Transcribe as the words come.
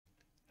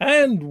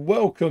And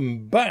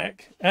welcome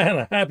back and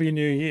a happy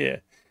new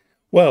year.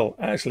 Well,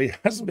 actually it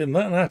hasn't been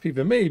that happy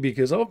for me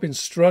because I've been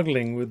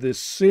struggling with this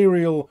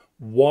serial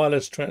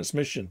wireless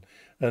transmission.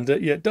 And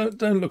yeah,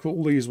 don't look at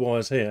all these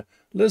wires here.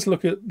 Let's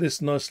look at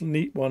this nice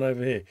neat one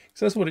over here, because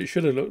that's what it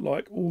should have looked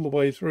like all the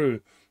way through.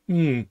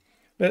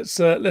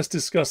 Let's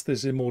discuss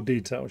this in more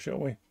detail, shall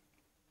we?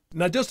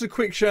 Now, just a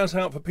quick shout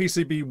out for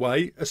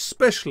PCBWay,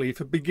 especially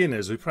for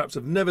beginners who perhaps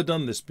have never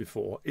done this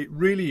before. It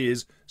really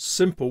is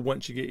simple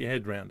once you get your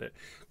head around it.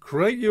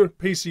 Create your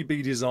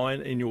PCB design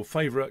in your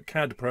favorite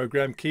CAD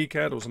program,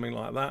 KiCad or something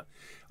like that,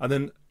 and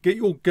then get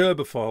your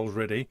Gerber files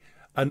ready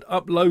and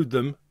upload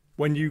them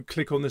when you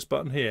click on this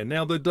button here.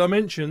 Now, the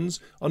dimensions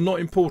are not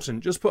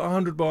important. Just put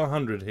 100 by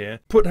 100 here.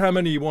 Put how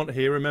many you want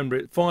here. Remember,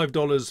 it's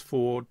 $5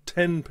 for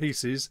 10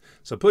 pieces.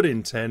 So put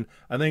in 10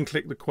 and then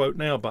click the quote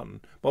now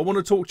button. But I want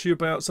to talk to you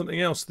about something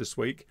else this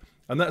week.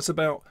 And that's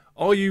about,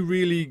 are you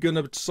really going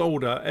to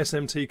solder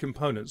SMT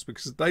components?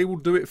 Because they will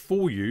do it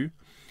for you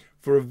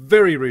for a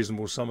very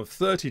reasonable sum of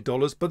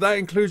 $30. But that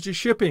includes your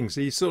shipping.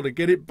 So you sort of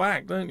get it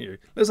back, don't you?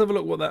 Let's have a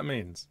look what that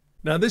means.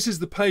 Now, this is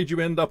the page you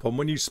end up on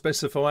when you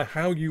specify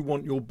how you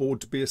want your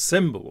board to be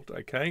assembled,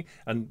 okay?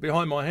 And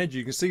behind my head,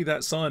 you can see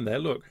that sign there.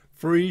 Look,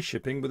 free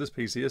shipping with this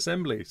PC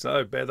assembly.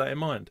 So bear that in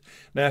mind.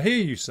 Now, here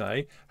you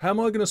say, how am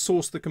I going to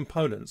source the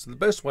components? The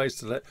best way is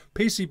to let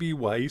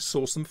PCBWay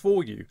source them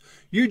for you.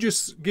 You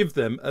just give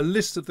them a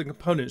list of the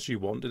components you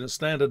want in a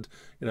standard,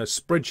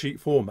 spreadsheet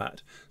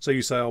format. So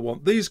you say, I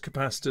want these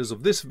capacitors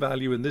of this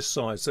value and this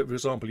size. So, for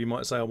example, you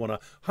might say, I want a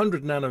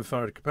 100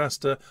 nanofarad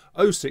capacitor,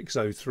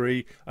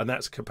 0603, and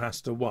that's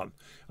capacitor 1.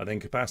 And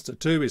then capacitor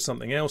 2 is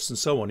something else, and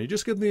so on. You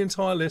just give them the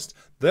entire list.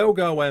 They'll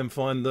go away and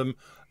find them.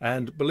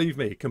 And believe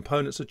me,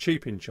 components are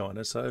cheap in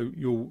China, so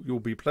you'll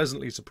be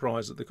pleasantly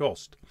surprised at the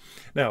cost.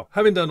 Now,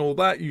 having done all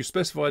that, you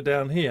specify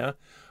down here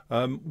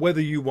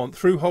whether you want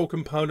through-hole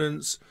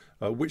components,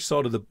 which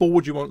side of the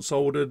board you want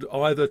soldered,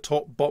 either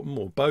top, bottom,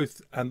 or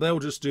both, and they'll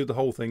just do the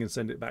whole thing and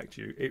send it back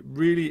to you. It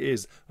really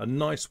is a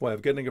nice way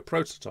of getting a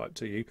prototype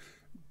to you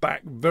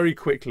back very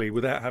quickly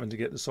without having to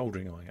get the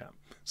soldering iron out.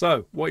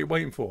 So, what are you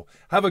waiting for?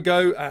 Have a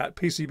go at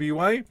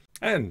PCBWay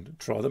and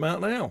try them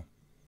out now.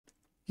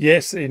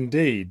 Yes,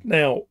 indeed.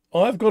 Now,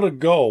 I've got a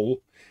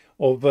goal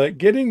of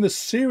getting the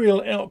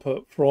serial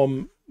output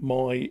from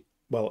my,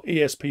 well,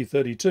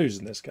 ESP32s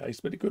in this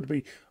case, but it could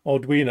be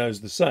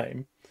Arduinos the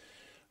same,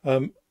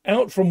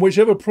 out from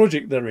whichever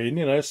project they're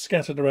in,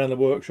 scattered around the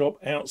workshop,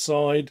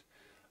 outside,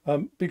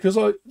 because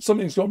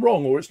something's gone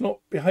wrong or it's not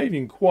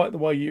behaving quite the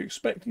way you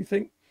expect. You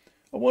think,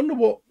 I wonder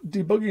what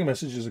debugging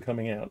messages are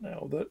coming out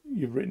now that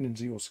you've written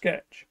into your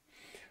sketch.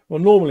 Well,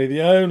 normally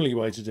the only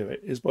way to do it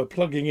is by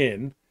plugging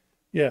in,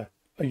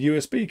 a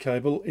USB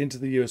cable into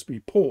the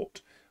USB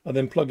port and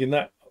then plugging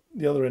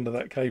the other end of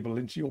that cable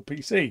into your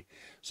PC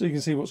so you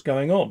can see what's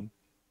going on.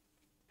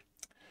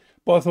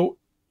 But I thought,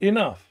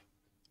 enough.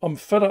 I'm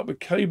fed up with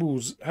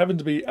cables having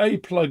to be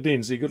plugged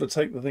in, so you've got to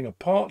take the thing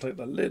apart, take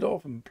the lid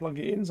off and plug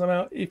it in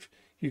somehow if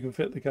you can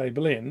fit the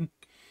cable in.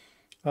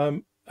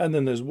 And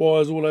then there's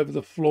wires all over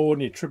the floor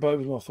and you trip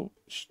over them. I thought,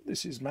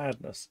 this is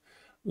madness.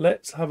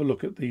 Let's have a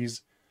look at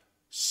these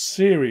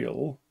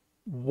serial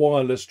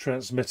wireless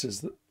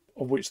transmitters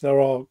of which there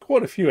are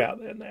quite a few out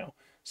there now.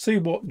 See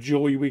what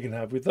joy we can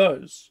have with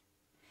those.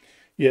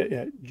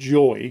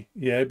 Joy,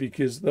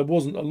 because there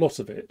wasn't a lot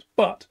of it.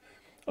 But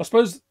I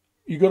suppose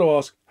you've got to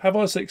ask, have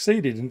I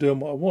succeeded in doing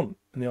what I want?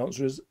 And the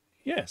answer is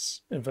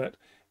yes. In fact,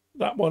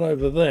 that one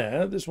over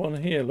there, this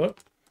one here,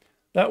 look,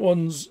 that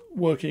one's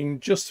working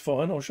just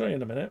fine. I'll show you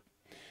in a minute.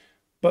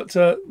 But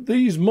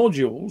these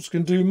modules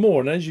can do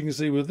more. And as you can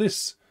see with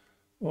this,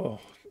 oh,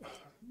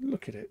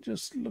 look at it.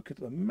 Just look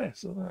at the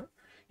mess of that.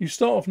 You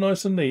start off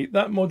nice and neat.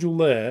 That module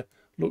there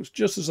looks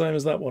just the same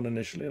as that one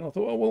initially. And I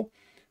thought, oh, well,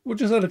 we'll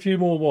just add a few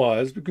more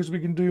wires because we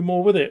can do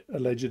more with it,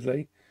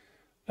 allegedly.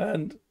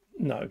 And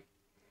no.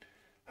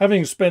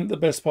 Having spent the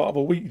best part of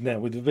a week now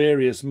with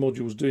various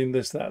modules doing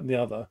this, that, and the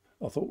other,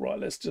 I thought, right,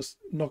 let's just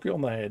knock it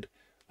on the head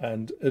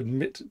and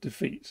admit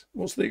defeat.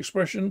 What's the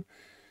expression?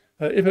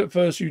 If at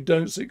first you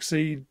don't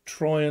succeed,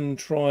 try and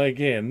try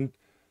again,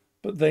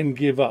 but then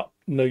give up.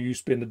 No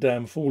use being a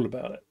damn fool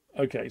about it.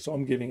 Okay, so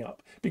I'm giving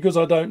up because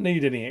I don't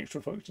need any extra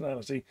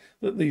functionality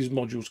that these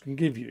modules can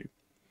give you.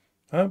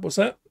 What's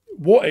that?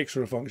 What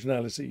extra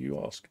functionality,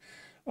 you ask?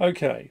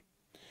 Okay,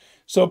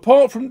 so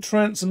apart from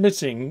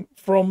transmitting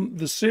from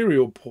the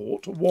serial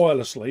port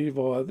wirelessly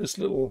via this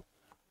little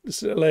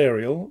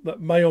aerial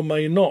that may or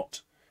may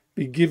not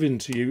be given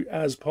to you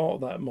as part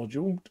of that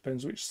module,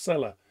 depends which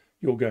seller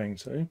you're going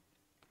to,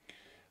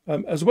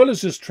 as well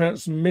as just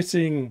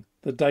transmitting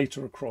the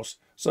data across.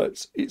 So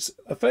it's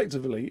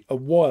effectively a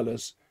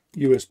wireless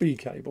USB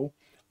cable,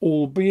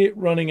 albeit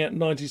running at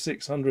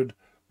 9600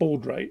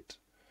 baud rate.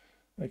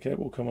 Okay,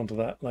 we'll come on to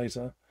that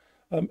later.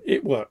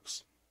 It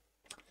works.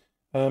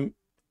 And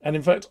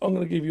in fact, I'm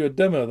going to give you a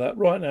demo of that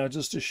right now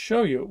just to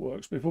show you it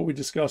works before we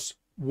discuss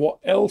what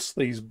else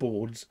these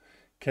boards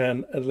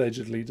can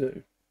allegedly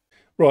do.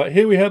 Right,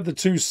 here we have the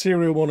two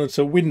serial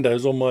monitor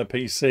windows on my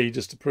PC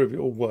just to prove it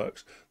all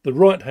works. The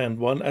right hand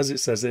one, as it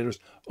says there, is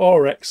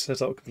RX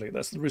setup complete.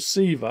 That's the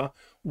receiver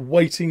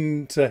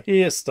waiting to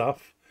hear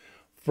stuff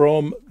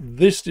from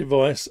this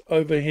device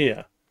over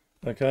here.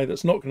 Okay,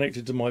 that's not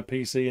connected to my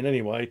PC in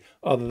any way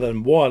other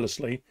than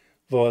wirelessly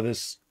via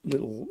this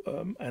little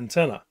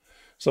antenna.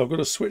 So I've got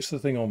to switch the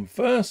thing on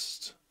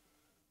first.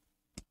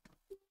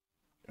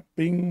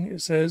 Bing,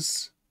 it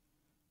says.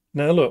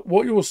 Now look,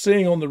 what you're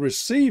seeing on the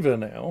receiver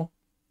now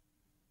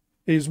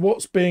is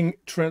what's being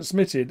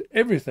transmitted,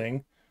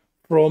 everything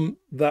from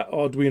that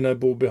Arduino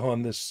board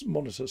behind this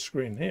monitor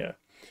screen here.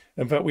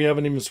 In fact, we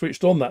haven't even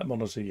switched on that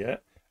monitor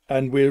yet,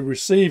 and we're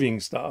receiving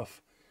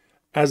stuff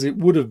as it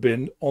would have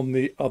been on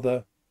the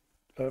other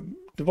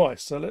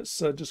device. So let's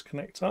just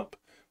connect up,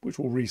 which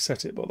will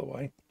reset it, by the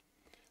way.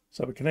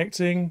 So we're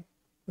connecting.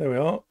 There we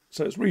are.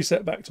 So it's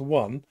reset back to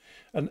 1.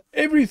 And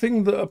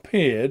everything that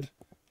appeared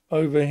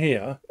over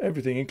here,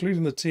 everything,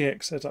 including the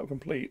TX setup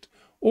complete,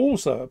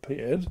 also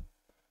appeared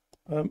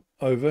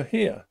over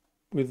here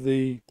with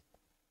the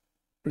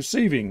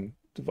receiving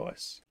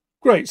device.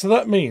 Great. So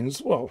that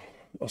means, well,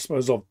 I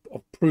suppose I've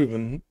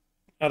proven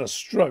at a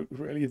stroke,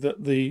 really,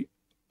 that the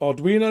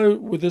Arduino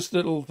with this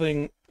little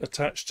thing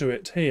attached to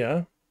it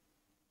here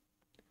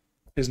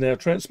is now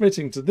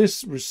transmitting to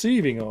this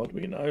receiving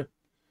Arduino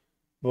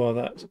via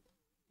that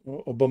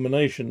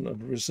abomination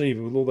of a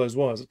receiver with all those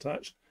wires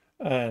attached,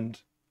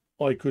 and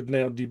I could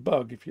now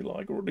debug, if you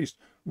like, or at least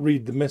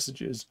read the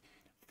messages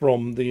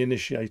from the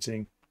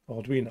initiating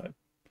Arduino.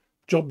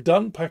 Job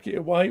done, pack it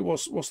away.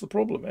 What's the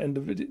problem? End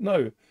of it?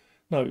 No,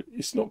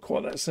 it's not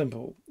quite that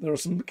simple. There are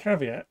some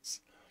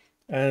caveats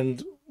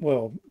and,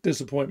 well,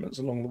 disappointments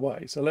along the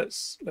way. So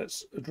let's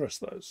address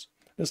those.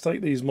 Let's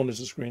take these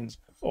monitor screens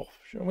off,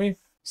 shall we?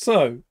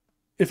 So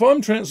if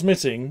I'm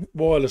transmitting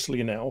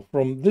wirelessly now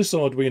from this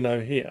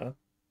Arduino here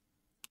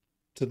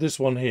to this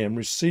one here and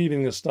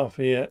receiving the stuff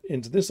here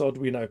into this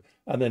Arduino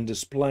and then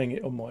displaying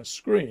it on my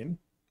screen,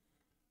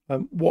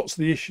 what's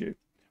the issue?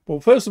 Well,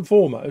 first and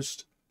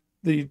foremost,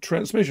 the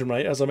transmission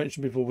rate, as I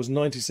mentioned before, was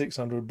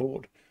 9600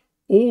 baud.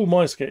 All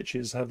my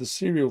sketches have the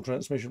serial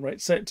transmission rate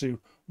set to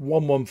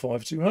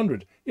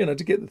 115200, you know,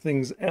 to get the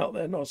things out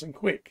there nice and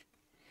quick.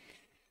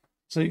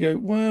 So you go,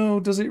 well,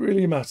 does it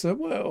really matter?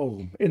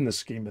 Well, in the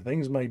scheme of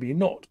things, maybe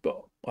not,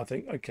 but I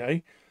think,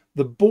 okay,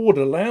 the board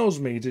allows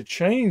me to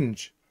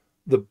change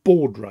the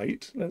baud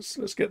rate.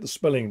 Let's get the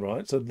spelling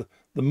right. So the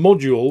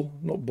module,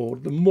 not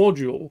board, the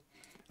module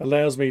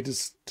allows me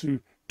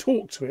to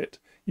talk to it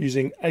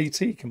using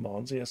AT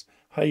commands, yes,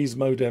 Hayes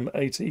modem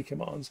AT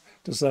commands,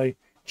 to say,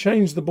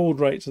 change the baud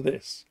rate to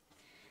this.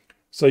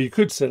 So you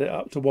could set it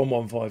up to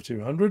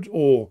 115200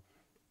 or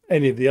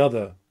any of the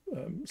other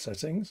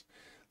settings.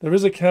 There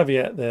is a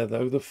caveat there,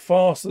 though. The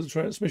faster the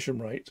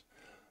transmission rate,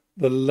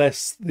 the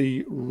less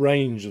the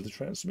range of the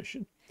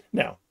transmission.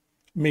 Now,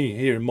 me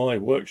here in my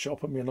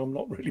workshop, I mean, I'm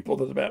not really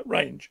bothered about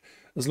range.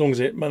 As long as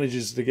it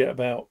manages to get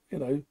about,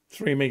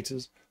 3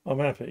 meters, I'm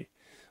happy.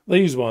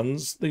 These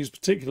ones, these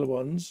particular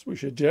ones,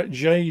 which are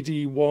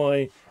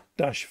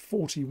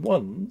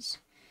JDY-41s,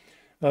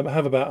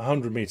 have about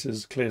 100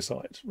 meters clear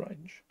sight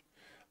range.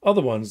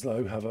 Other ones,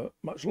 though, have a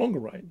much longer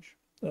range.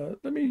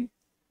 Let me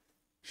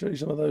show you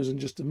some of those in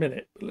just a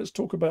minute, but let's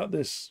talk about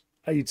this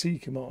AT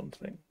command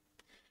thing.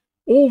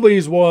 All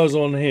these wires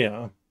on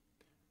here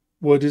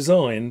were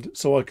designed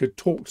so I could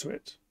talk to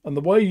it. And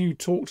the way you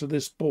talk to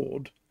this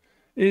board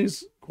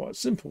is quite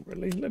simple,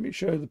 really. Let me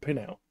show the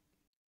pinout.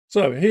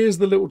 So here's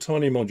the little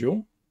tiny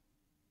module.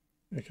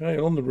 Okay,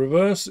 and on the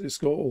reverse, it's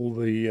got all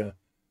the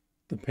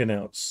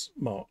pinouts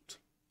marked.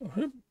 I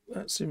hope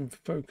that's in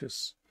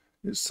focus.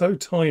 It's so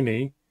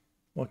tiny,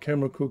 my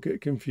camera could get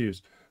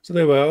confused. So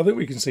there we are. I think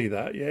we can see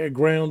that. Yeah,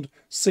 ground,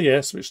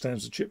 CS, which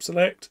stands for chip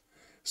select,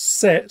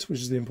 set, which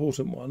is the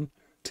important one,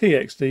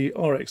 TXD,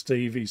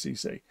 RXD,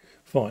 VCC.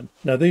 Fine.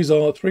 Now these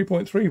are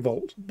 3.3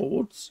 volt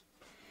boards.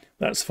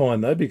 That's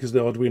fine though, because the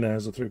Arduino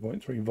has a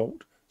 3.3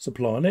 volt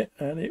supply on it,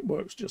 and it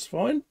works just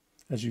fine,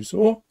 as you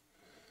saw.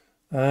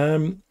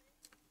 And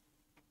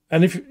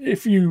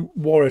if you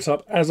wire it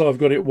up as I've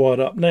got it wired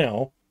up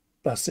now,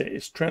 that's it.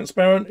 It's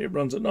transparent. It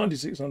runs at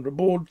 9600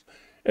 baud.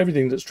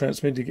 Everything that's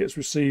transmitted gets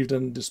received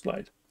and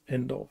displayed.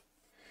 End of.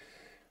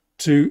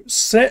 To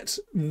set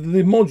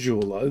the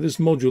module, though, this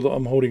module that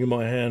I'm holding in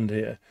my hand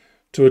here,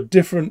 to a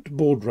different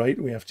baud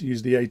rate, we have to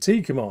use the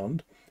AT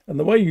command. And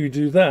the way you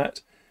do that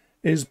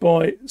is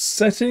by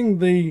setting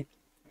the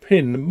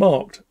pin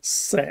marked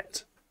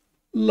set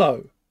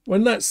low.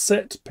 When that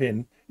set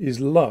pin is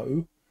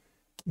low,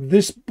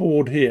 this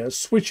board here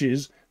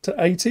switches to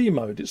AT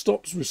mode. It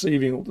stops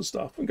receiving all the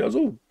stuff and goes,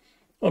 oh,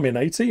 I'm in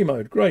AT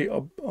mode. Great,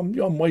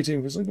 I'm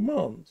waiting for some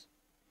commands.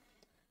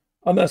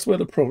 And that's where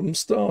the problem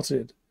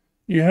started.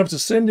 You have to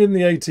send in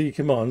the AT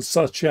commands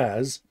such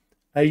as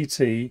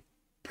AT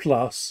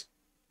plus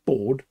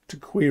baud to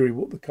query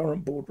what the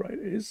current baud rate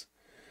is.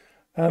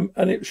 And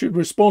it should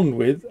respond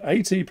with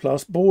AT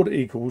plus baud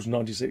equals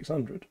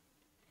 9600.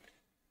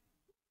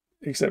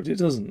 except it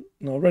doesn't.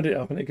 And I read it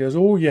up and it goes,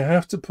 oh, you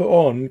have to put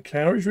on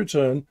carriage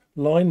return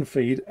line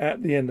feed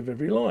at the end of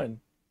every line.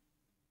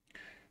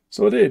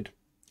 So I did.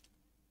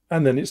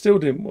 And then it still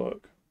didn't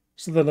work.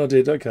 So then I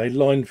did, okay,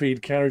 line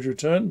feed carriage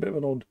return, bit of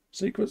an odd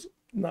sequence.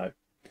 No.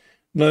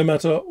 No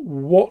matter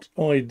what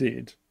I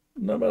did,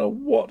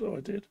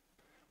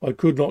 I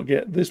could not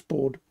get this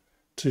board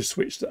to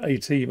switch to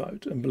AT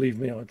mode. And believe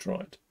me, I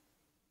tried.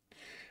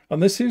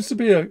 And this seems to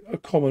be a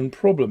common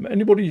problem.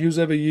 Anybody who's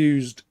ever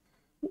used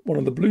one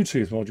of the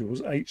Bluetooth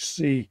modules,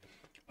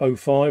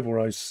 HC05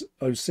 or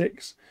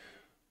 06,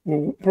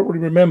 will probably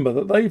remember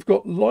that they've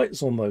got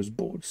lights on those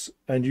boards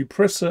and you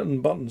press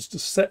certain buttons to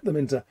set them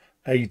into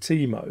AT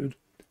mode.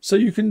 So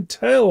you can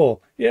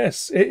tell,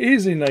 yes, it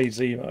is in AT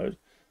mode.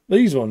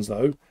 These ones,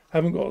 though,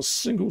 haven't got a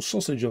single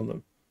sausage on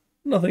them.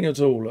 Nothing at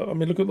all. I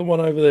mean, look at the one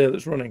over there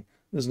that's running.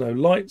 There's no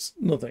lights,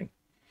 nothing.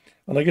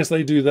 And I guess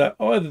they do that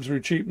either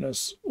through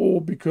cheapness or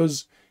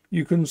because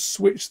you can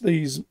switch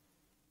these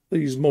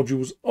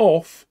modules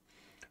off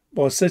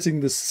by setting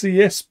the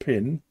CS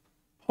pin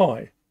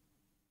high.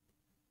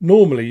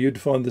 Normally,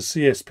 you'd find the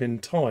CS pin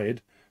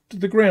tied to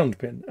the ground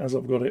pin, as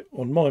I've got it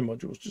on my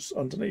modules, just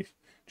underneath,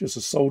 just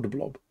a solder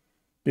blob,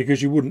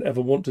 because you wouldn't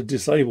ever want to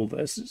disable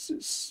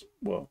this.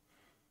 Well,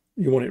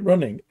 you want it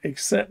running,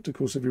 except, of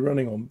course, if you're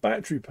running on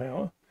battery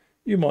power,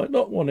 you might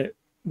not want it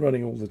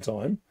running all the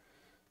time.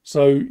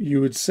 So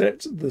you would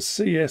set the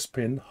CS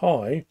pin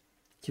high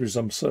through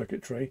some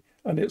circuitry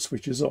and it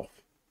switches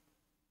off.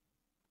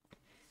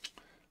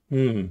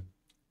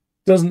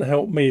 Doesn't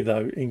help me,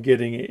 though, in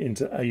getting it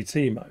into AT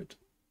mode.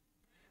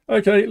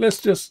 Okay,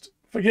 let's just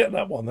forget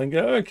that one then.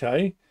 Go,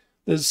 okay,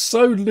 there's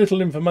so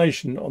little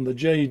information on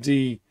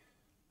the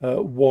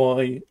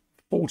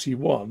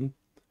JDY41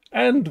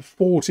 and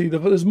 40.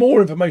 There's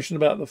more information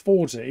about the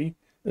 40,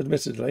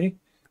 admittedly,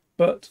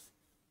 but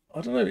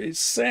I don't know, it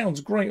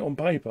sounds great on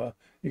paper,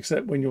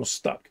 except when you're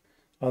stuck.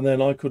 And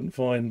then I couldn't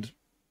find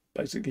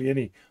basically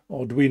any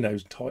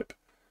Arduino type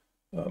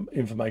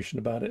information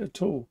about it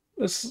at all.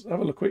 Let's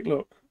have a quick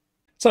look.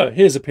 So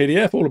here's a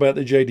PDF all about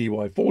the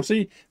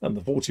JDY40, and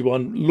the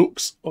 41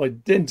 looks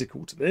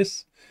identical to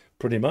this,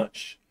 pretty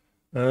much.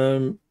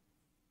 Yeah,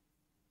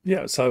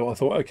 so I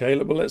thought, okay,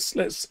 well,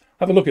 let's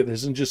have a look at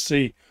this and just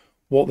see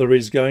what there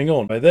is going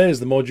on. There's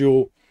the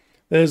module.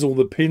 There's all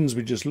the pins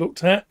we just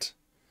looked at.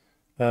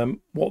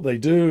 What they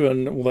do,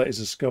 and all that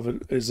is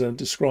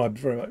described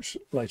very much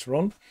later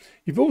on.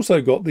 You've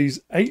also got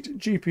these 8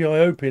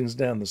 GPIO pins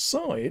down the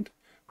side,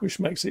 which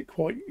makes it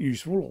quite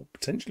useful, or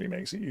potentially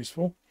makes it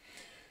useful,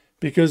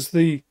 because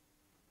the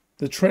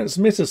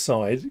transmitter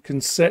side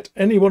can set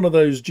any one of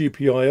those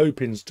GPIO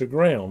pins to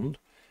ground,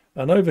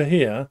 and over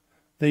here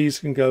these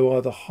can go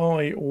either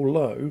high or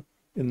low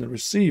in the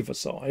receiver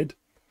side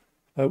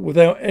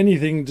without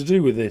anything to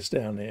do with this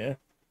down here.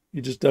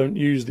 You just don't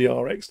use the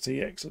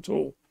RX-TX at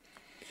all.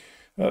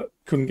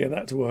 Couldn't get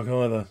that to work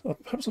either.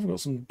 Perhaps I've got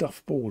some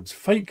duff boards,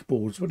 fake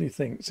boards. What do you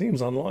think?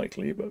 Seems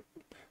unlikely, but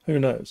who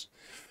knows?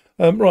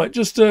 Right,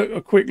 just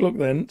a quick look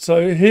then.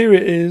 So here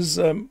it is,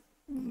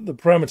 the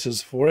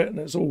parameters for it, and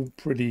it's all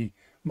pretty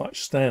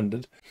much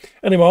standard.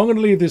 Anyway, I'm going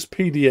to leave this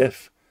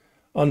PDF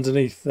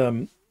underneath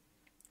the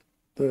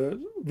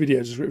video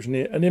description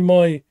here, and it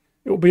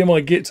will be in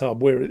my GitHub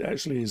where it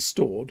actually is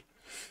stored.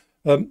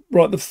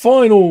 Right, the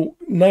final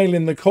nail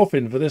in the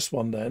coffin for this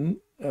one then.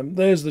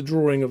 There's the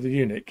drawing of the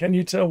unit. Can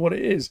you tell what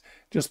it is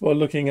just by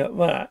looking at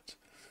that?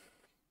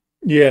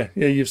 Yeah,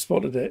 you've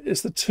spotted it.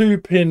 It's the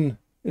 2-pin.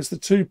 It's the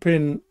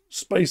 2-pin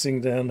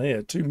spacing down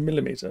here,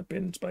 2mm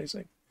pin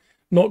spacing,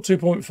 not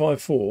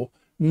 2.54,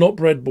 not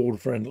breadboard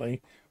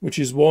friendly, which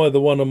is why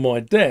the one on my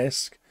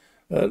desk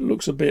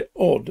looks a bit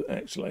odd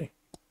actually.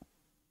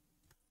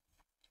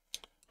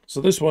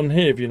 So this one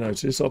here, if you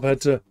notice, I've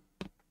had to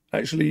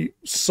actually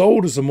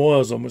solder some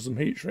wires on with some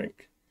heat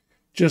shrink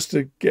just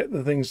to get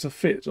the things to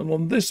fit. And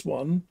on this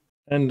one,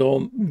 and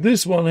on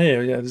this one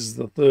here, yeah, this is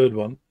the third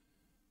one,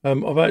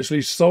 I've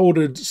actually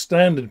soldered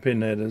standard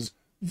pin headers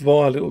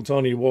via little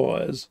tiny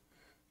wires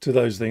to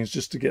those things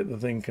just to get the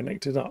thing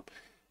connected up.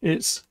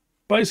 It's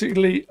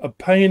basically a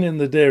pain in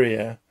the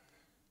derriere,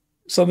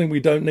 something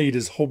we don't need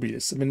as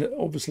hobbyists. I mean,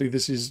 obviously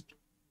this is,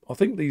 I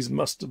think these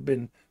must have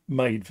been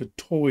made for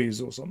toys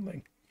or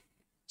something,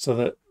 so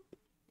that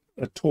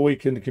a toy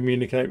can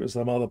communicate with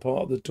some other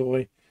part of the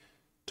toy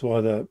to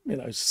either, you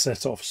know,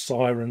 set off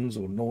sirens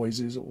or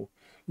noises or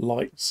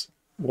lights,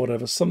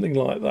 whatever, something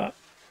like that.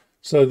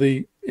 So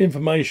the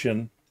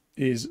information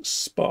is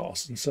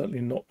sparse and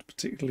certainly not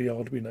particularly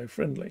Arduino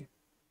friendly.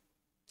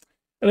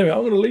 Anyway,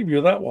 I'm going to leave you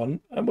with that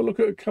one, and we'll look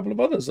at a couple of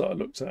others that I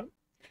looked at.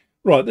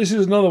 Right, this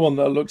is another one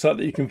that I looked at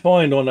that you can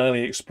find on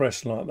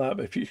AliExpress like that,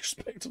 but if you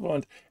expect to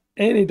find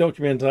any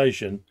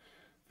documentation,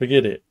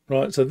 forget it.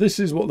 Right, so this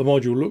is what the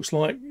module looks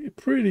like.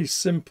 Pretty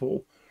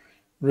simple,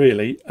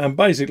 really, and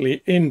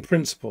basically in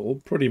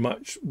principle pretty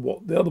much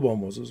what the other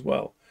one was as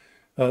well.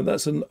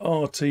 That's an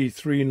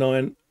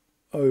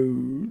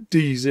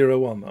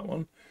RT390D01, that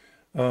one.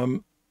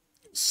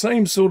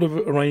 Same sort of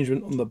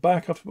arrangement on the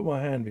back. I have to put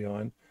my hand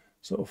behind,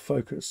 sort of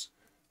focus.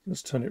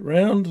 Let's turn it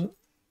round.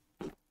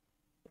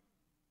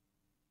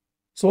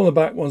 So on the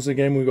back, once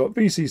again, we've got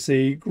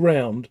VCC,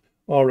 ground,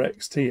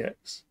 RX,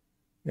 TX.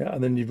 Yeah,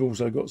 and then you've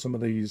also got some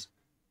of these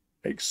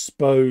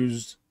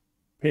exposed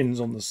pins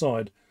on the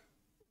side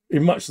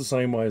in much the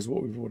same way as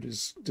what we've already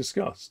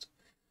discussed.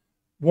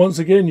 Once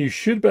again, you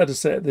should be able to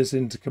set this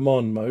into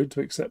command mode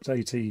to accept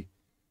AT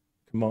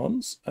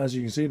commands. As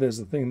you can see, there's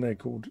a thing there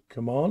called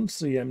command,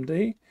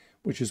 CMD,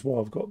 which is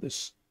why I've got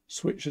this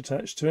switch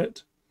attached to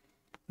it.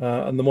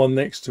 And the one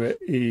next to it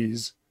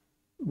is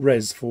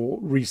res for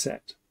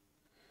reset.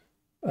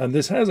 And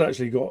this has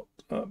actually got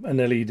an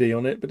LED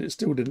on it, but it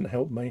still didn't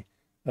help me.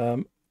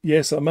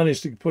 Yes, I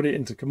managed to put it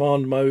into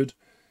command mode,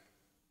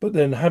 but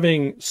then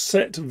having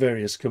set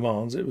various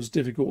commands, it was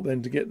difficult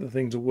then to get the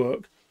thing to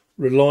work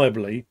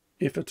reliably,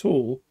 if at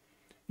all,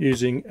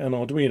 using an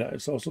Arduino.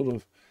 So I sort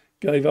of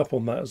gave up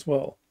on that as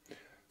well.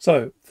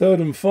 So third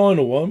and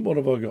final one, what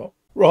have I got?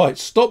 Right,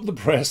 stop the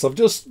press. I've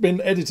just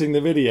been editing the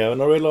video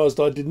and I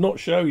realized I did not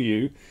show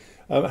you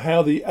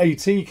how the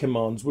AT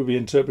commands would be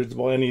interpreted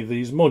by any of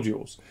these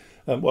modules.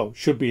 Well,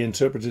 should be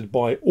interpreted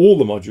by all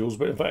the modules,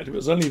 but in fact it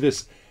was only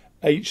this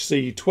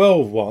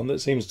HC12 one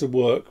that seems to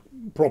work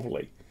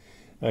properly.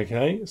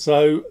 Okay,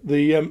 so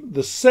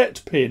the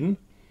set pin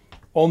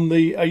on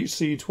the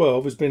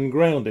HC12 has been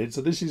grounded,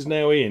 so this is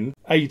now in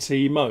AT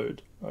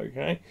mode.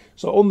 Okay,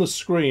 so on the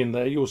screen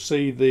there you'll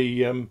see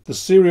the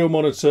serial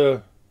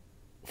monitor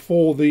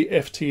for the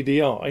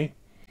FTDI.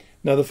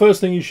 Now the first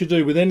thing you should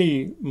do with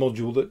any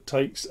module that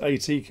takes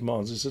AT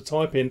commands is to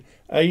type in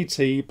AT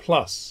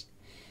plus,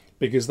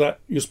 because that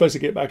you're supposed to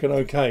get back an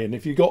OK, and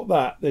if you got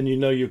that, then you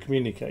know you're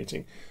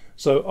communicating.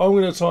 So I'm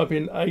going to type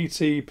in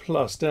AT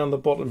plus down the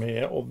bottom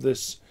here of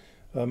this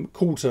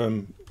call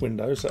term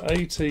window. So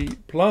AT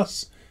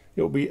plus,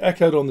 it will be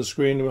echoed on the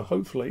screen, and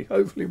hopefully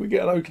we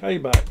get an OK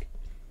back.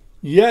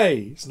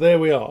 Yay! So there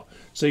we are.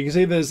 So you can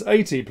see there's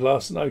AT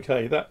plus and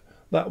OK.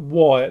 That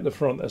Y at the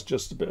front, that's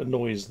just a bit of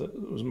noise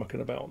that was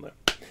mucking about on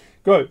there.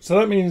 Great. So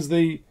that means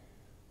the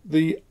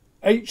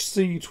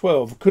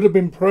HC12 could have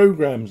been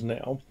programmed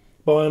now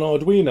by an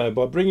Arduino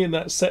by bringing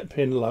that set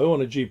pin low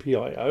on a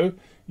GPIO.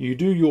 You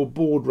do your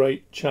baud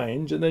rate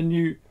change and then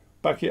you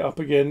back it up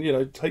again, you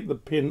know, take the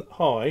pin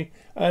high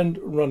and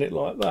run it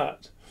like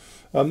that.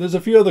 There's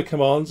a few other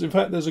commands. In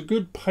fact, there's a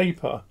good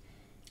paper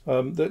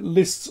that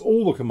lists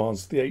all the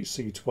commands of the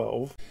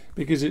HC12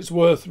 because it's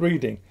worth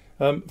reading.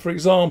 For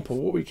example,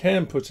 what we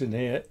can put in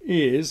here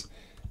is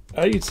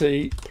AT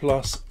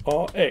plus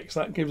RX.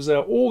 That gives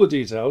out all the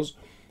details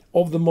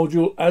of the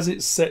module as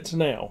it's set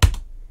now.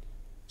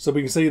 So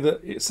we can see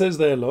that it says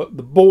there, look,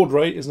 the baud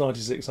rate is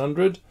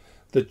 9600.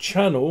 The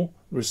channel,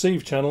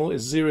 receive channel,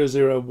 is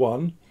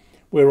 001.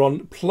 We're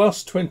on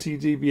plus 20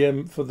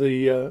 dBm for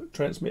the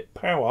transmit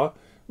power,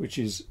 which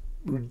is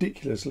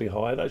ridiculously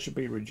high. That should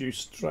be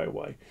reduced straight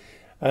away.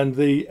 And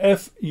the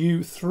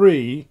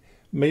FU3,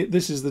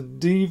 this is the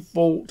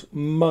default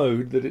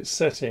mode that it's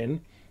set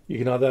in. You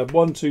can either have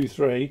 1, 2,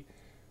 3.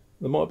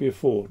 There might be a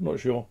 4,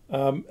 not sure.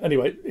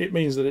 Anyway, it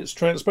means that it's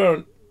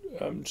transparent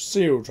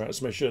serial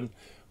transmission,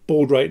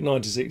 baud rate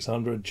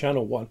 9600,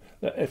 channel 1.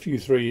 That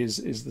FU3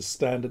 is the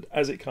standard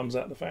as it comes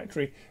out of the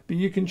factory, but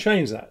you can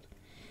change that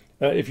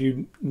if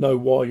you know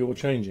why you're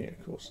changing it,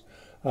 of course.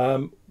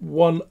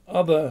 One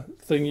other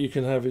thing you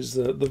can have is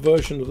the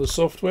version of the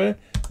software,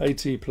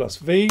 AT plus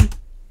V.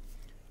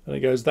 And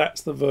it goes,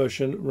 that's the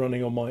version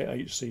running on my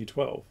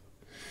HC12.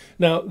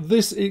 Now,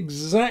 this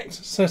exact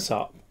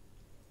setup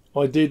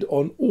I did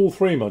on all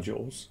three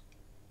modules,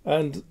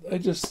 and they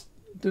just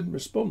didn't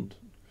respond.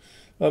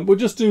 We'll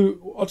just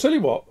do, I'll tell you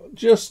what,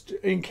 just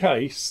in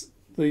case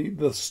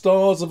the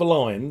stars have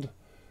aligned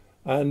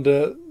and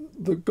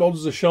the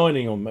gods are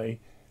shining on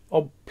me,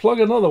 I'll plug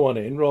another one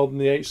in rather than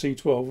the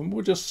HC12, and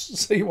we'll just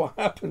see what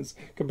happens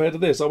compared to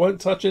this. I won't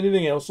touch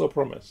anything else, I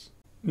promise.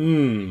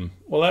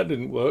 Well, that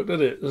didn't work, did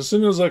it? As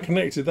soon as I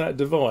connected that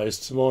device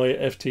to my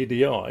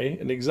FTDI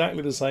in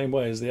exactly the same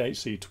way as the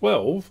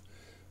HC12,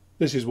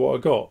 this is what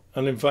I got.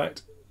 And in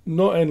fact,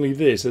 not only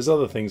this, there's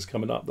other things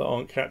coming up that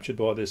aren't captured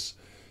by this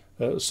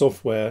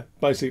software,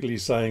 basically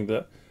saying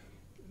that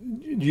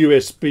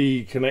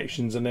USB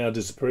connections are now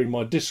disappearing.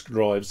 My disk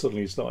drive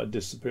suddenly started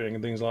disappearing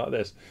and things like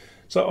this.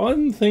 So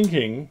I'm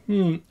thinking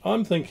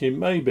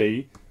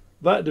maybe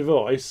that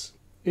device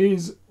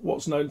is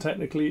what's known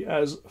technically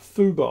as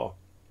foobar,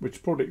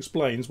 which probably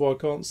explains why I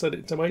can't set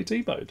it to AT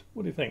mode.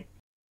 What do you think?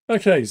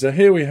 Okay, so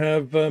here we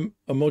have a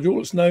module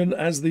that's known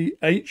as the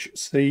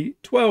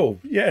HC12.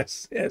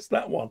 Yes,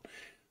 that one.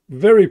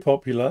 Very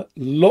popular,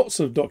 lots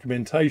of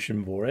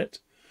documentation for it.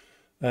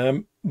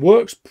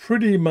 Works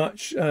pretty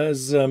much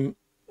as the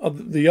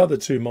other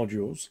two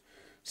modules.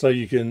 So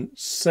you can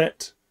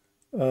set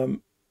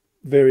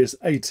various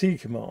AT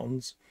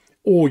commands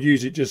or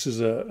use it just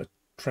as a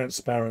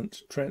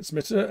transparent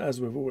transmitter,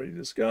 as we've already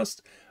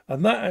discussed,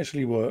 and that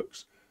actually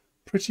works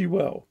pretty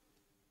well.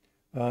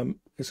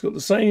 It's got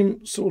the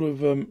same sort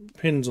of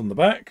pins on the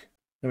back.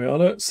 There we are,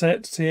 look,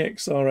 set,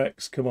 TX,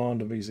 RX,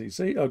 command and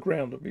VCC,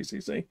 ground and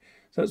VCC.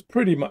 So it's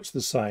pretty much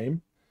the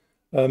same.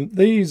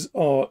 These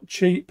are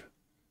cheap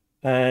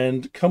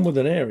and come with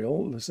an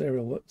aerial, this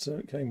aerial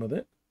that came with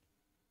it.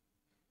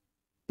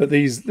 But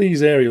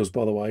these aerials,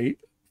 by the way,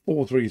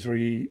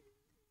 433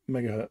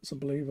 megahertz, I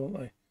believe, aren't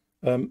they?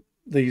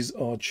 These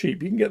are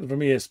cheap. You can get them from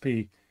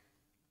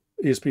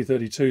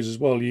ESP32s as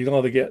well. You can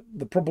either get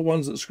the proper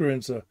ones that screw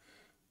into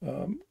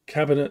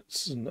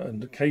cabinets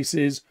and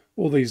cases,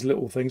 all these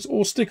little things,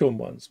 or stick-on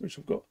ones, which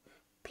I've got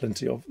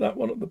plenty of. That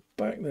one at the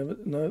back there,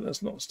 no,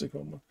 that's not a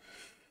stick-on one.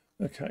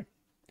 Okay.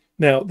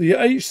 Now, the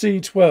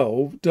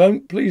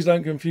HC12, please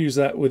don't confuse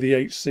that with the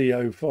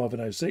HC05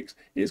 and 06.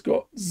 It's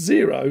got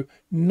zero,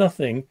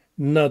 nothing,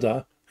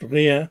 nada,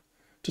 rien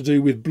to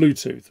do with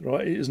Bluetooth,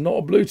 right? It is not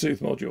a Bluetooth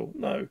module.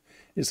 No,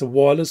 it's a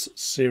wireless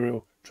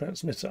serial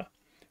transmitter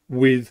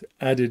with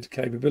added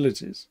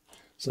capabilities,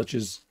 such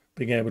as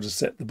being able to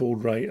set the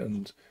baud rate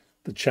and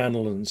the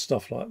channel and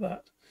stuff like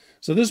that.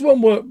 So this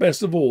one worked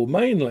best of all,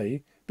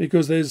 mainly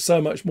because there's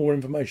so much more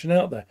information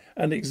out there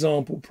and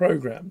example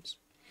programs.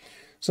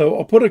 So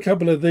I'll put a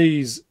couple of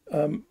these,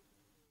 the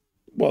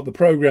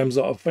programs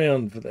that I've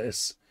found for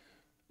this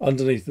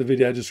underneath the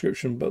video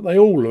description, but they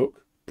all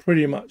look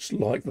pretty much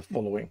like the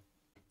following.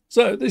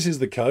 So this is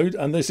the code,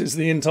 and this is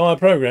the entire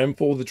program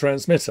for the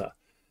transmitter.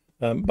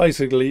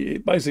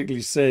 It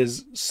basically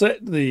says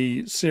set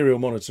the serial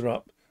monitor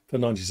up for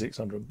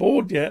 9600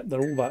 baud. Yeah,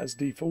 they're all that as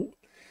default.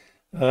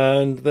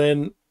 And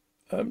then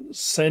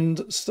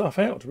send stuff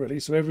out, really.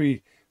 So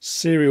every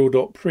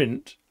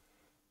serial.print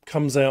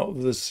comes out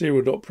of the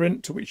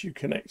serial.print, to which you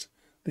connect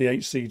the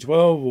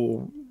HC12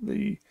 or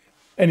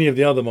any of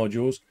the other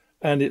modules,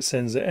 and it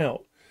sends it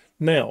out.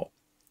 Now,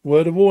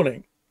 word of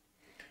warning,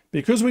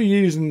 because we're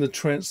using the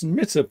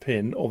transmitter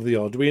pin of the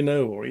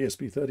Arduino or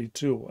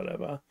ESP32 or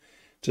whatever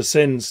to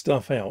send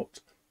stuff out,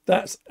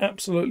 that's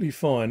absolutely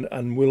fine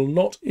and will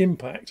not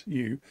impact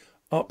you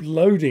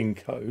uploading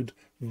code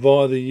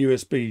via the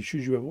USB,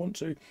 should you ever want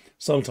to,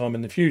 sometime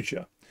in the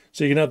future.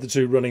 So you can have the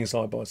two running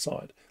side by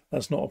side.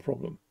 That's not a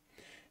problem.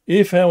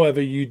 If,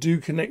 however, you do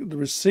connect the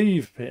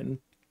receive pin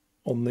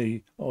on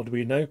the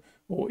Arduino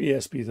or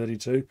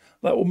ESP32,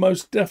 that will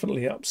most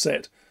definitely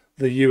upset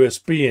the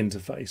USB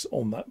interface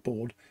on that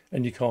board,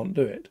 and you can't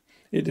do it.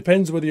 It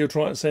depends whether you're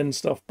trying to send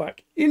stuff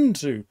back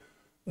into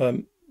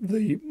the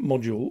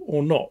module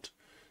or not.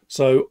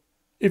 So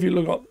if you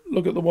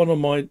look at the one on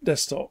my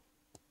desktop,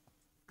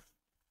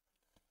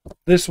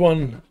 this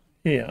one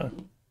here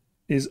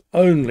is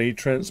only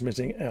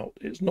transmitting out.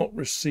 It's not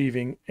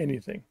receiving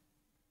anything.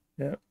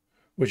 Yeah.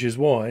 Which is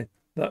why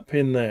that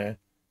pin there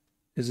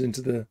is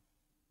into the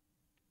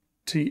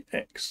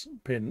TX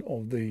pin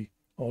of the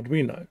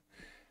Arduino. As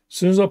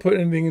soon as I put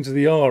anything into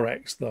the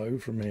RX, though,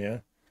 from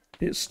here,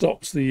 it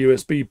stops the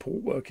USB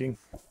port working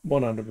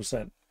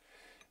 100%.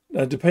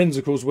 Now, it depends,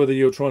 of course, whether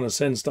you're trying to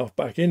send stuff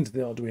back into the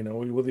Arduino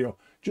or whether you're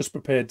just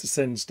prepared to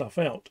send stuff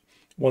out.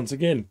 Once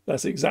again,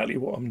 that's exactly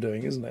what I'm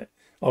doing, isn't it?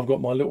 I've got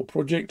my little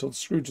projector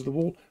screwed to the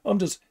wall. I'm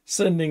just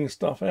sending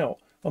stuff out.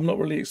 I'm not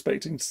really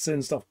expecting to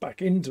send stuff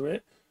back into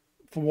it.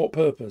 For what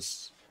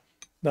purpose?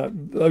 No,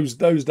 those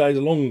days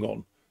are long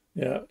gone.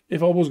 Yeah,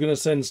 if I was going to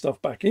send stuff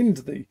back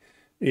into the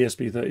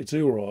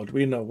ESP32 or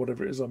Arduino,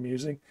 whatever it is I'm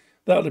using,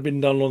 that would have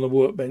been done on the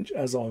workbench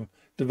as I'm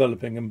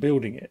developing and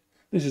building it.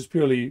 This is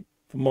purely,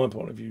 from my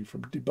point of view,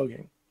 from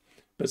debugging.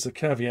 But it's a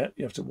caveat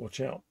you have to watch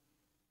out.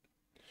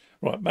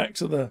 Right, back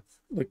to the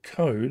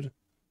code,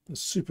 the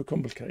super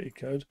complicated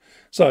code.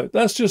 So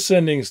that's just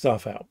sending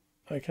stuff out,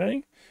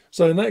 okay?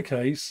 So in that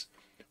case,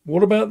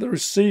 what about the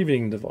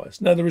receiving device?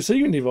 Now, the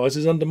receiving device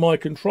is under my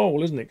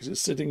control, isn't it? Because it's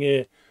sitting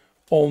here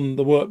on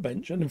the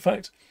workbench. And in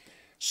fact,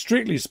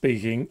 strictly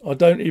speaking, I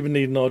don't even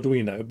need an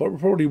Arduino, but we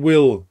probably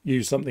will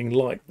use something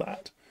like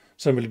that,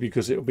 simply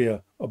because it'll be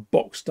a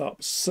boxed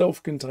up,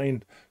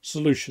 self-contained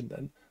solution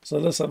then. So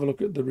let's have a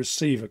look at the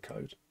receiver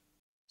code.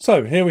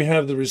 So here we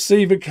have the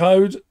receiver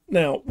code.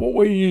 Now, what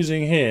we're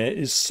using here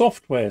is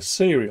software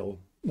serial.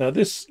 Now,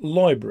 this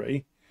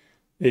library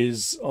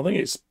is, I think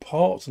it's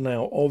part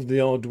now of the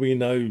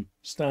Arduino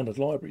standard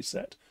library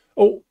set.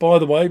 Oh, by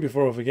the way,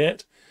 before I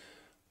forget,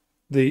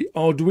 the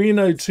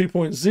Arduino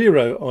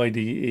 2.0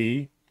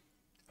 IDE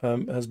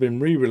has been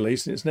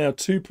re-released, and it's now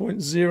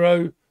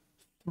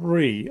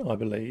 2.03, I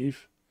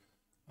believe.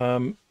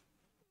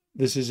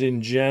 This is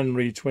in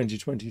January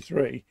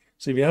 2023.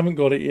 So if you haven't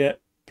got it yet,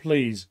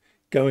 please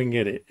go and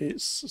get it.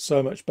 It's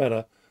so much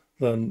better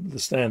than the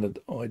standard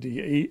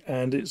IDE,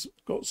 and it's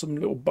got some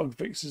little bug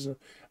fixes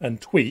and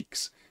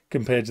tweaks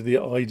compared to the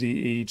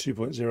IDE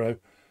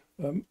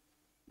 2.0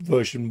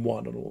 version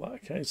 1 and all that.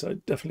 Okay, so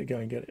definitely go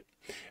and get it.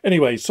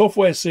 Anyway,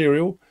 software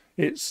serial,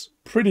 it's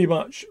pretty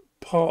much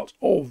part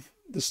of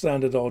the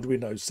standard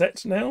Arduino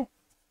set now.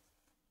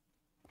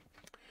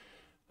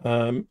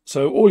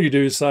 So all you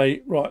do is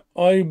say, right,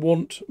 I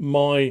want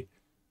my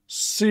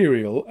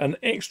serial, an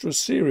extra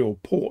serial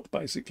port,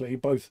 basically,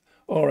 both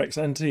RX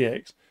and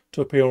TX,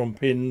 to appear on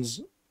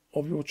pins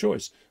of your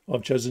choice.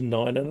 I've chosen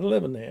 9 and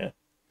 11 here.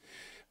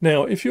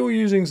 Now, if you're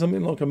using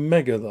something like a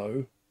Mega,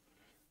 though,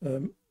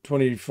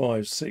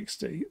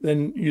 2560,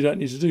 then you don't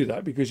need to do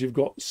that because you've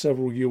got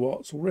several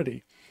UARTs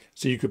already.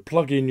 So you could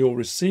plug in your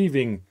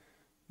receiving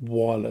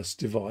wireless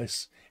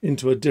device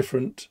into a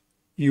different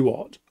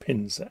UART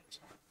pin set.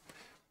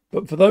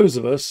 But for those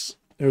of us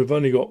who have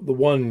only got the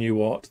one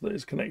UART that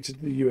is connected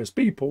to the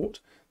USB port,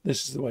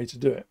 this is the way to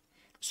do it.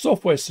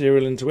 Software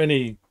serial into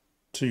any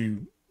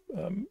two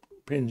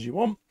pins you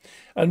want,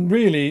 and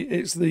really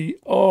it's the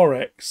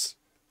RX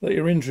that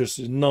you're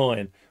interested in,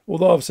 9.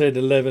 Although I've said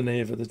 11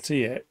 here for the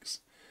TX,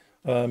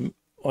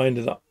 I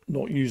ended up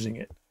not using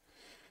it.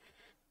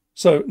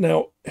 So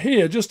now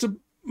here, just to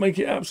make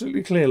it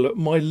absolutely clear, look,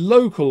 my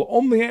local,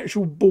 on the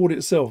actual board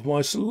itself,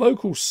 my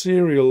local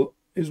serial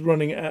is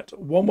running at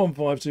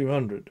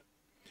 115200,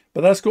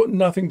 but that's got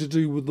nothing to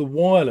do with the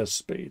wireless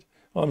speed.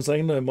 I'm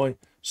saying no, my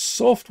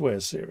software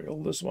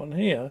serial, this one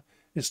here,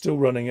 is still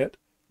running at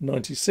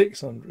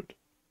 9600.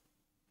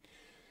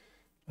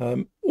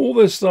 All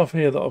this stuff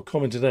here that I've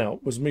commented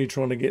out was me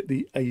trying to get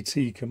the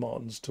AT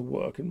commands to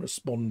work and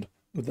respond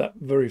with that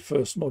very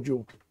first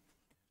module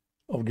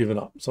I've given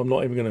up. So I'm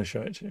not even going to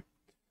show it to you.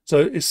 So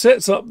it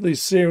sets up the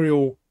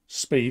serial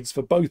speeds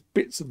for both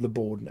bits of the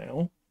board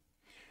now.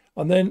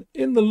 And then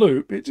in the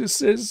loop, it just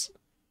says,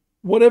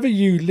 whatever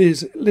you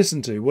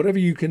listen to, whatever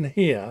you can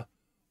hear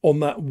on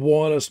that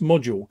wireless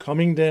module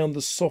coming down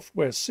the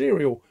software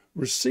serial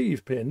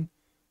receive pin,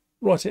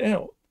 write it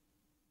out.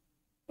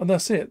 And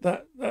that's it.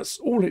 That's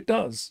all it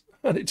does.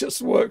 And it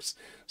just works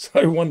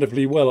so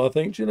wonderfully well, I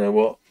think. Do you know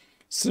what?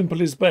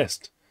 Simple is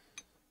best.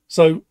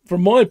 So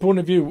from my point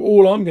of view,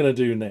 all I'm going to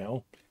do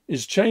now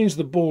is change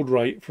the baud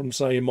rate from,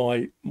 say,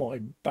 my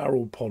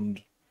barrel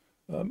pond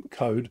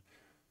code.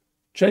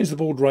 Change the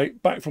baud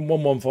rate back from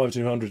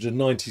 115200 to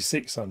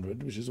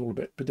 9600, which is all a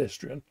bit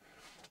pedestrian,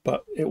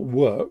 but it'll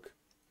work.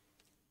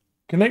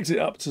 Connect it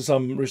up to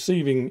some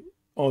receiving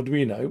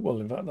Arduino.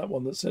 Well, in fact, that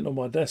one that's sitting on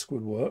my desk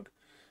would work.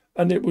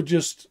 And it would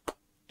just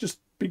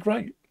be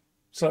great.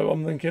 So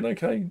I'm thinking,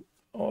 okay,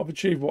 I've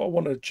achieved what I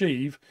want to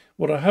achieve.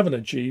 What I haven't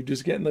achieved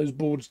is getting those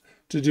boards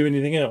to do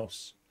anything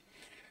else.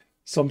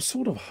 So I'm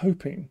sort of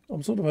hoping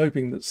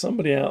that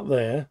somebody out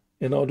there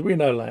in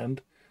Arduino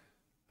land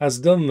has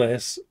done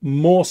this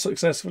more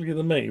successfully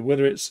than me,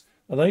 whether it's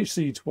an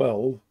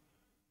HC12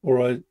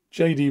 or a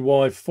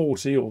JDY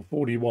 40 or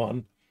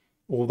 41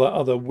 or that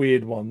other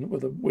weird one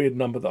with a weird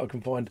number that I can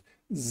find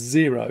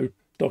zero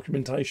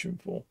documentation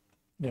for.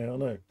 Yeah, I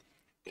know.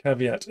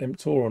 Caveat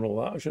emptor and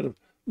all that. I should have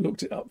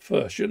looked it up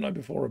first, shouldn't I,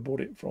 before I bought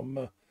it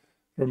from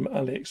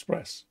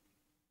AliExpress.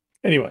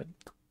 Anyway,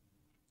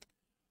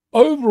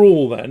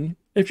 overall then,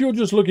 if you're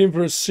just looking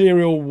for a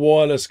serial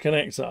wireless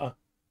connector,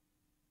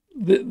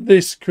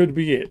 this could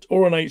be it,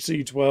 or an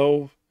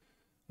HC12.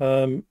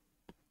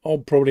 I'll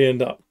probably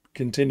end up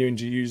continuing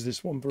to use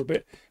this one for a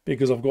bit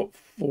because I've got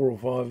 4 or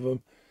 5 of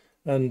them,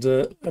 and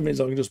that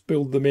means I can just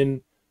build them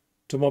in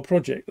to my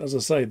project. As I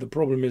say, the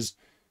problem is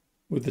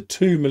with the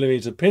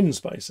 2mm pin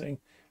spacing,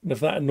 and if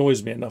that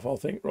annoys me enough, I'll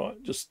think,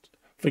 right, just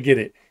forget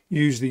it.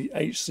 Use the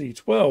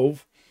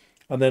HC12,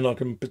 and then I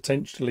can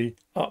potentially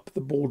up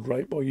the baud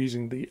rate by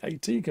using the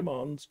AT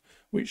commands,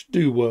 which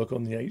do work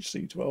on the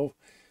HC12,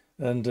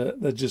 and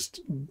they're just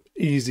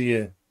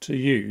easier to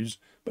use.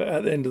 But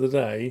at the end of the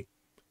day,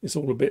 it's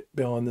all a bit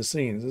behind the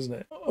scenes, isn't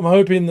it? I'm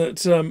hoping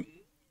that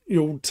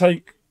you'll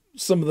take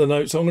some of the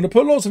notes. I'm going to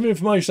put lots of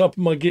information up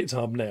on my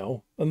GitHub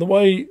now, and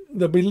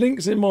there'll be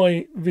links in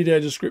my video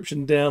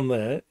description down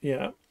there,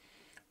 yeah,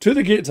 to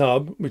the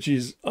GitHub, which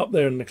is up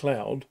there in the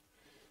cloud.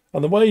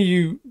 And the way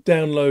you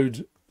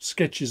download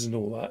sketches and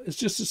all that is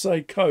just to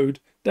say code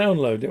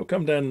download. It'll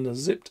come down in a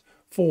zipped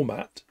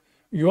format.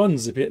 You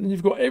unzip it, and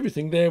you've got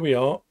everything. There we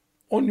are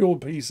on your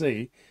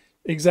PC,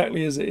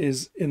 exactly as it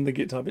is in the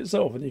GitHub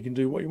itself, and you can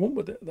do what you want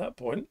with it at that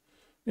point.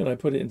 You know,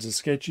 put it into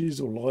sketches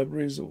or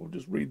libraries, or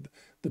just read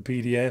the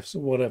PDFs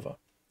or whatever.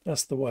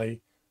 That's the way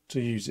to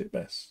use it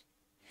best.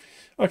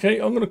 Okay,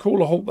 I'm going to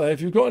call a halt there.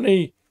 If you've got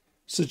any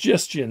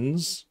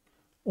suggestions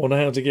on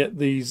how to get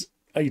these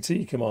AT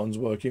commands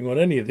working on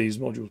any of these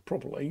modules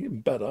properly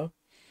and better,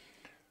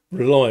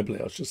 reliably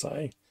I should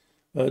say,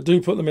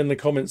 do put them in the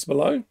comments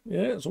below.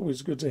 Yeah, it's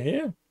always good to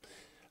hear.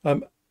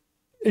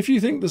 If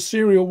you think the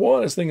serial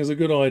wireless thing is a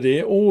good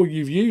idea, or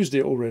you've used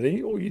it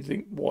already, or you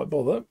think, why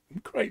bother?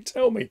 Great,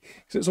 tell me.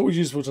 Because it's always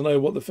useful to know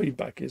what the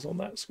feedback is on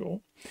that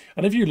score.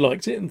 And if you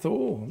liked it and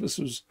thought, oh, this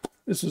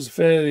was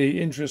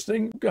fairly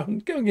interesting, go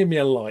and give me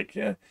a like,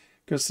 yeah?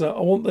 Because I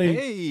want the...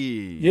 Hey!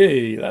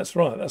 Yeah, that's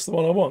right. That's the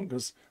one I want,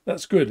 because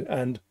that's good.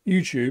 And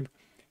YouTube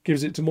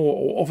gives it to more,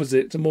 or offers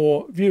it to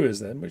more viewers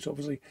then, which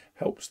obviously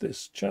helps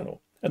this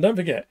channel. And don't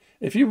forget,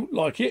 if you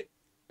like it,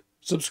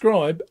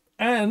 subscribe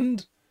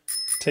and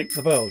tick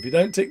the bell. If you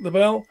don't tick the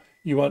bell,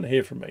 you won't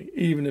hear from me,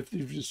 even if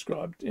you've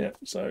subscribed. Yeah,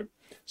 so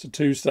it's a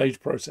 2-stage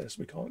process.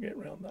 We can't get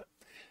around that.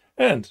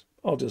 And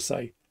I'll just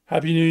say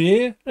Happy New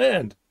Year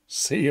and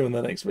see you in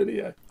the next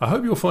video. I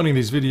hope you're finding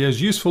these videos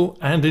useful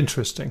and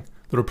interesting.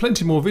 There are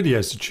plenty more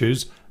videos to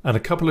choose, and a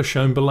couple are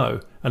shown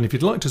below. And if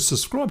you'd like to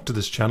subscribe to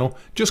this channel,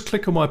 just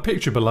click on my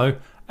picture below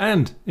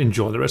and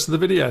enjoy the rest of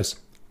the videos.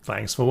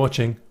 Thanks for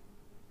watching.